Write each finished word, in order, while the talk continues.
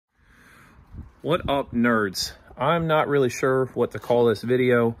What up, nerds? I'm not really sure what to call this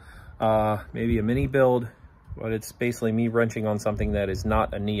video. Maybe a mini build, but it's basically me wrenching on something that is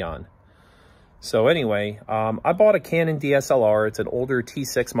not a neon. So anyway, I bought a Canon DSLR. It's an older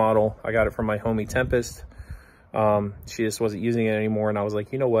T6 model. I got it from my homie Tempest. She just wasn't using it anymore, and I was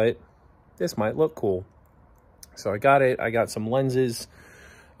like, you know what? This might look cool. So I got it. I got some lenses.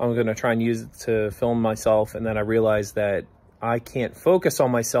 I'm going to try and use it to film myself, and then I realized that I can't focus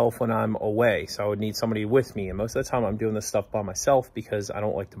on myself when I'm away, so I would need somebody with me. And most of the time I'm doing this stuff by myself because I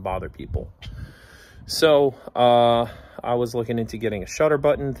don't like to bother people. So I was looking into getting a shutter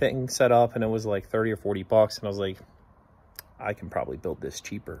button thing set up, and it was like 30 or 40 bucks. And I was like, I can probably build this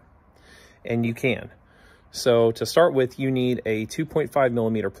cheaper. And you can. So to start with, you need a 2.5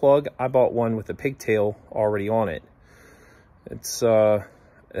 millimeter plug. I bought one with a pigtail already on it. It's, I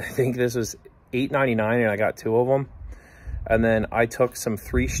think this was $8.99 and I got 2 of them. And then I took some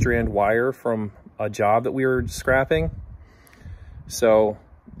 3-strand wire from a job that we were scrapping. So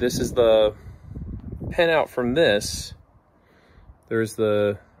this is the pinout from this. There's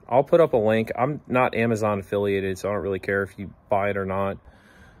the, I'll put up a link. I'm not Amazon affiliated, so I don't really care if you buy it or not.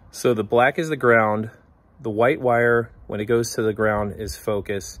 So the black is the ground. The white wire, when it goes to the ground, is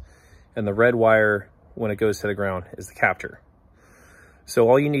focus. And the red wire, when it goes to the ground, is the capture. So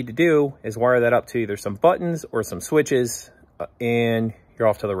all you need to do is wire that up to either some buttons or some switches, and you're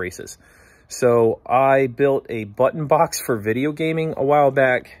off to the races. So I built a button box for video gaming a while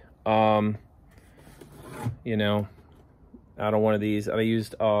back. You know, out of one of these, I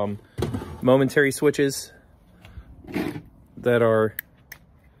used momentary switches that are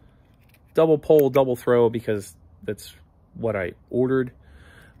double pole, double throw, because that's what I ordered.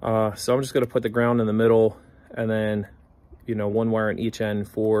 So I'm just going to put the ground in the middle, and then, you know, 1 wire on each end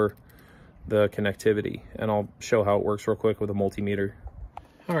for the connectivity, and I'll show how it works real quick with a multimeter.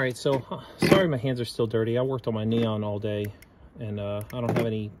 All right, so sorry my hands are still dirty. I worked on my neon all day, and I don't have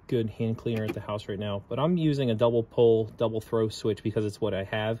any good hand cleaner at the house right now, but I'm using a double pull, double throw switch because it's what I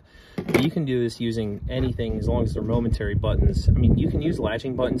have. But you can do this using anything as long as they're momentary buttons. I mean, you can use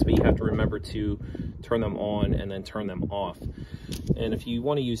latching buttons, but you have to remember to turn them on and then turn them off. And if you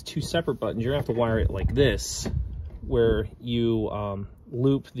want to use 2 separate buttons, you're gonna have to wire it like this, where you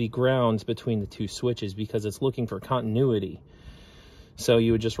loop the grounds between the 2 switches because it's looking for continuity. So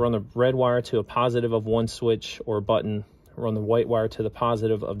you would just run the red wire to a positive of one switch or button, run the white wire to the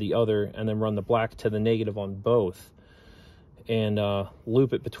positive of the other, and then run the black to the negative on both, and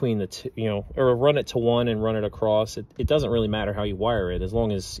loop it between the 2, you know, or run it to one and run it across. It doesn't really matter how you wire it, as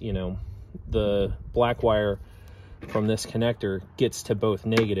long as, you know, the black wire from this connector gets to both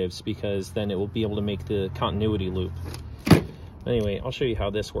negatives, because then it will be able to make the continuity loop. Anyway, I'll show you how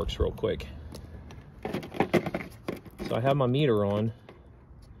this works real quick. So I have my meter on.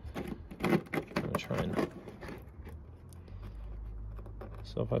 I'm gonna try and,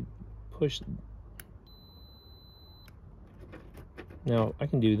 so if I push, now I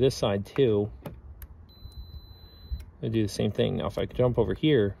can do this side too. I do the same thing. Now if I jump over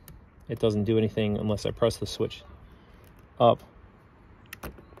here, it doesn't do anything unless I press the switch up.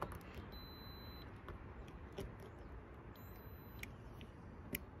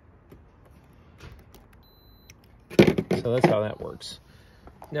 So that's how that works.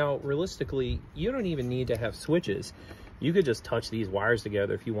 Now, realistically, you don't even need to have switches. You could just touch these wires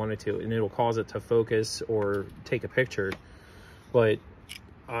together if you wanted to, and it'll cause it to focus or take a picture. But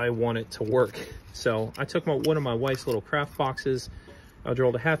I want it to work. So I took one of my wife's little craft boxes. I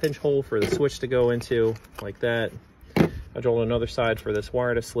drilled a 1/2-inch hole for the switch to go into, like that. I drilled another side for this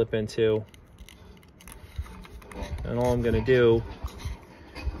wire to slip into. And all I'm gonna do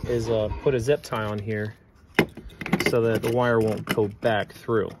is put a zip tie on here so that the wire won't go back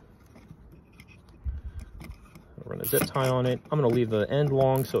through. I'll run a zip tie on it. I'm gonna leave the end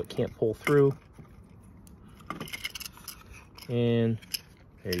long so it can't pull through. And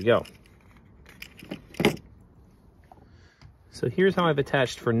there you go. So here's how I've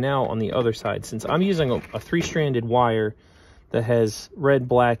attached for now on the other side. Since I'm using a 3-stranded wire that has red,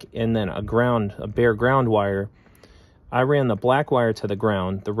 black, and then a bare ground wire, I ran the black wire to the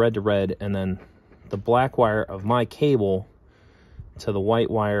ground, the red to red, and then the black wire of my cable to the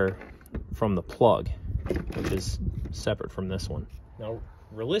white wire from the plug, which is separate from this one. Now,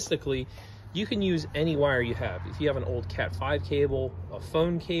 realistically, you can use any wire you have. If you have an old Cat 5 cable, a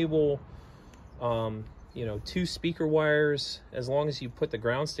phone cable, you know, 2 speaker wires, as long as you put the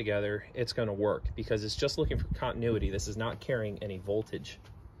grounds together, it's going to work, because it's just looking for continuity. This is not carrying any voltage.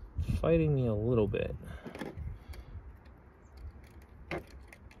 Fighting me a little bit.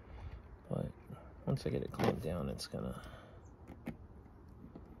 But once I get it clamped down, it's gonna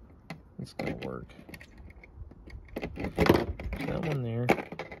it's gonna work. That one there.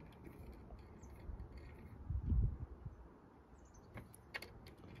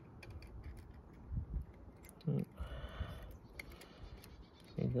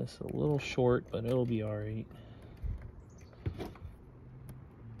 Made this a little short, but it'll be all right.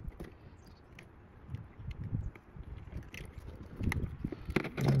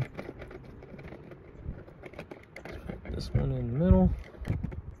 This one in the middle.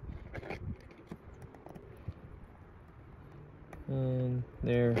 And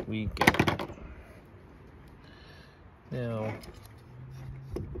there we go. Now,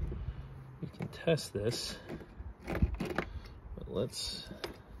 we can test this, but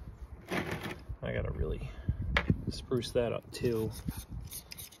I gotta really spruce that up too.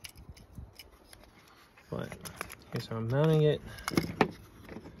 But here's how I'm mounting it.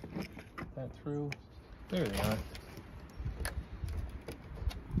 Put that through. There they are.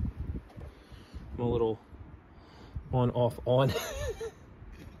 I'm a little on, off, on.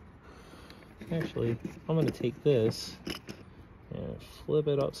 Actually, I'm gonna take this and flip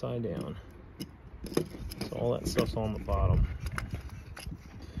it upside down. So all that stuff's on the bottom.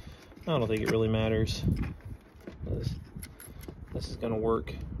 I don't think it really matters, because this is gonna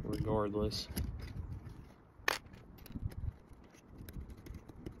work regardless.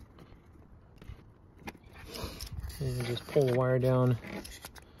 You can just pull the wire down.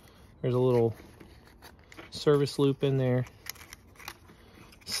 There's a little service loop in there.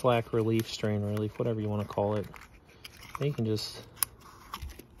 Slack relief, strain relief, whatever you want to call it. And you can just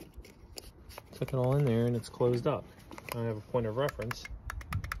tuck it all in there and it's closed up. I have a point of reference.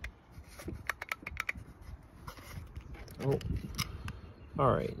 Oh,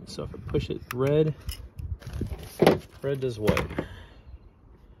 all right, so if I push it red does what?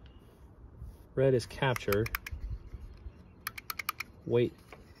 Red is capture, white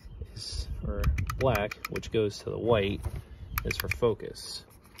is, or black, which goes to the white, is for focus.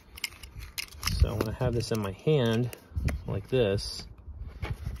 So when I have this in my hand, like this,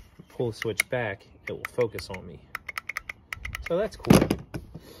 pull the switch back, it will focus on me. So that's cool. I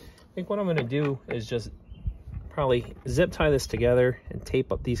think what I'm gonna do is just probably zip tie this together and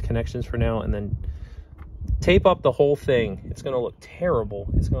tape up these connections for now, and then tape up the whole thing. It's gonna look terrible.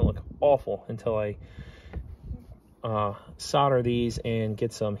 It's gonna look awful until I solder these and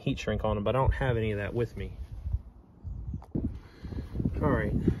get some heat shrink on them, but I don't have any of that with me. All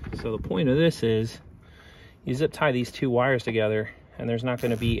right, so the point of this is you zip tie these two wires together and there's not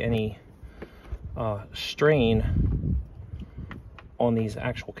gonna be any strain on these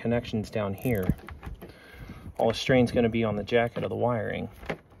actual connections down here. All the strain's gonna be on the jacket of the wiring.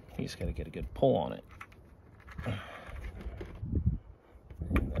 You just gotta get a good pull on it. And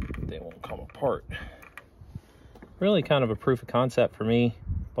they won't come apart. Really kind of a proof of concept for me,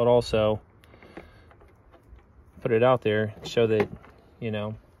 but also put it out there, show that, you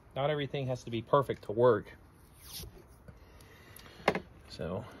know, not everything has to be perfect to work.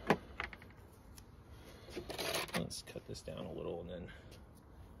 So let's cut this down a little and then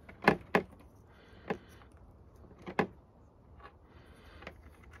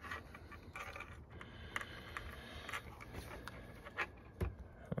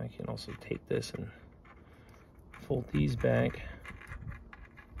I can also take this and fold these back.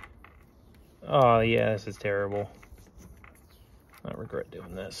 Oh yeah, this is terrible. I regret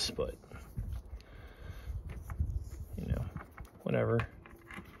doing this, but you know, whatever.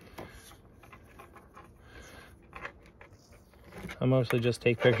 I mostly just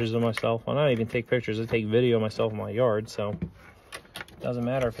take pictures of myself. Well, not even take pictures, I take video of myself in my yard, so it doesn't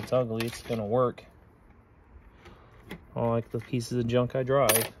matter if it's ugly, it's gonna work. I like the pieces of junk I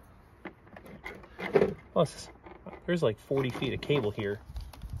drive. Plus, there's like 40 feet of cable here,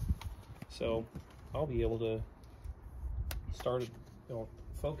 so I'll be able to start, you know,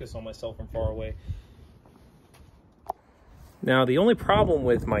 focus on myself from far away. Now, the only problem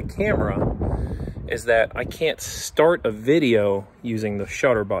with my camera is that I can't start a video using the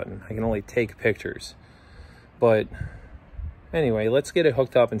shutter button. I can only take pictures. But anyway, let's get it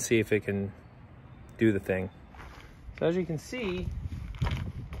hooked up and see if it can do the thing. So as you can see,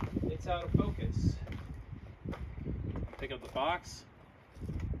 it's out of focus. Pick up the box.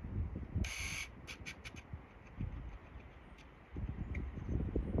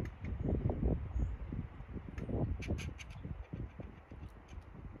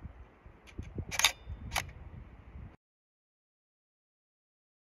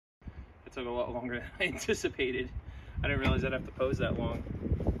 It took a lot longer than I anticipated. I didn't realize I'd have to pose that long.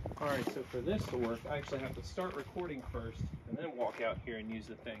 All right, so for this to work, I actually have to start recording first and then walk out here and use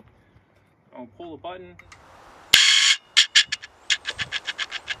the thing. I'll pull the button.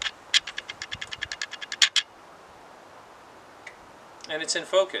 and it's in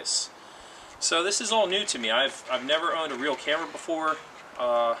focus. So this is all new to me. I've never owned a real camera before.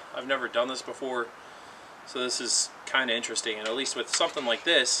 I've never done this before. So this is kind of interesting, and at least with something like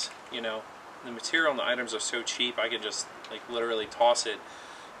this, you know, the material and the items are so cheap, I can just like literally toss it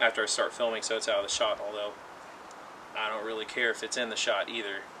after I start filming so it's out of the shot, although I don't really care if it's in the shot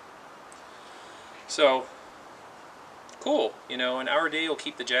either. So, cool, you know, an hour a day will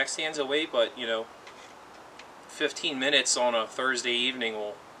keep the jack stands away, but, you know, 15 minutes on a Thursday evening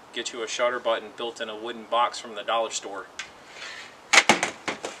will get you a shutter button built in a wooden box from the dollar store.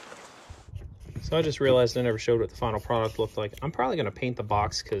 So I just realized I never showed what the final product looked like. I'm probably going to paint the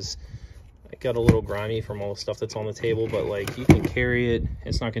box because it got a little grimy from all the stuff that's on the table, but like you can carry it.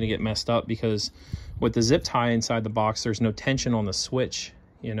 It's not going to get messed up because with the zip tie inside the box, there's no tension on the switch,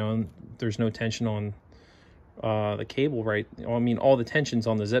 you know, and there's no tension on the cable, right? I mean, all the tension's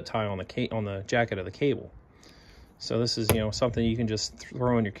on the zip tie on the jacket of the cable. So this is, you know, something you can just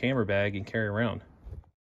throw in your camera bag and carry around.